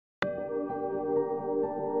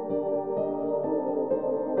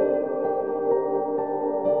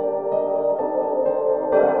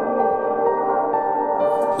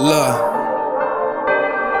Look,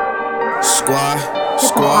 squad.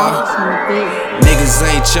 Niggas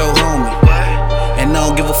ain't your homie, and I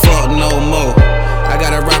don't give a fuck no more. I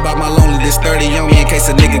gotta ride by my lonely, this 30 on me in case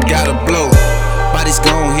a nigga gotta blow. Bodies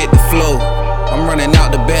gon' hit the flow, I'm running out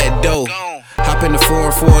the back door. Hop in the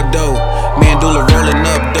 4-4 door, me and Dula rolling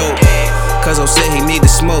up dope. Cuzzo said he need to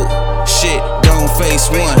smoke, shit, gon' face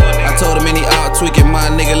one. I told him any out tweaking, my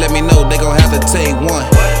nigga let me know they gon' have to take one.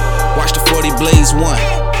 Watch the 40 blaze one,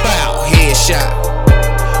 bow, headshot.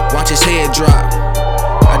 Watch his head drop,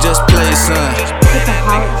 I just played son.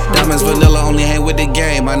 Diamonds vanilla, only hang with the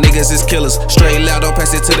game. My niggas is killers, straight loud, don't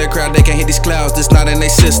pass it to the crowd. They can't hit these clouds, this not in they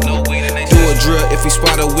system. Do a drill if we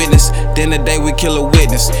spot a witness, then the day we kill a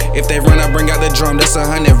witness. If they run, I bring out the drum, that's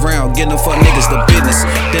 100 round. Get them fuck niggas the business,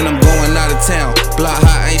 then I'm going out of town. Block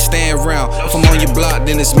high, I ain't staying around. If I'm on your block,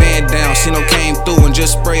 then it's man down. Sino came through and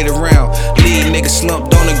just sprayed around. Lead nigga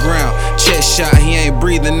slumped on the ground. Chest shot, he ain't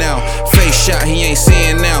breathing now. Face shot, he ain't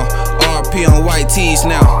seeing now. RP on white tees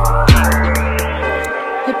now.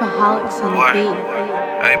 Hipaholics on the beat.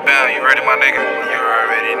 Hey, Bam, you ready, my nigga? You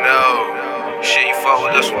already know. Shit, you fuck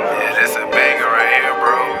with this one. Yeah, this a banger right here,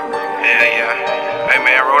 bro. Yeah. Hey,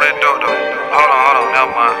 man, roll that dope, though. Hold on,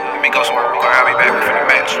 never mind. Let me go somewhere real quick. I'll be back for the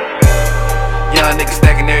match. Young niggas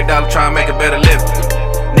stacking every dollar, trying to make a better living.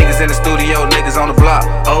 Niggas in the studio, niggas on the block.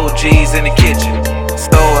 OGs in the kitchen.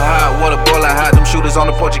 Stove hot, water boiling hot. Them shooters on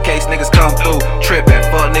the porch in case niggas come through. Trippin',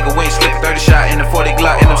 fuck nigga, we ain't slippin'. 30 shot in the 40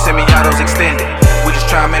 Glock, and them semi-autos extended. We just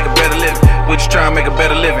tryna make a better living. We just tryna make a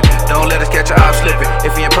better living. Don't let us catch a op slipping.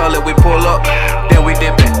 If he in public, we pull up, then we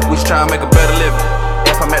dippin'. We just tryna make a better living.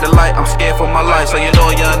 If I'm at the light, I'm scared for my life, so you know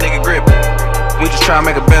a young nigga grippin'. We just tryna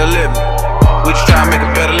make a better living. We just tryna make a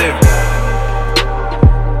better living.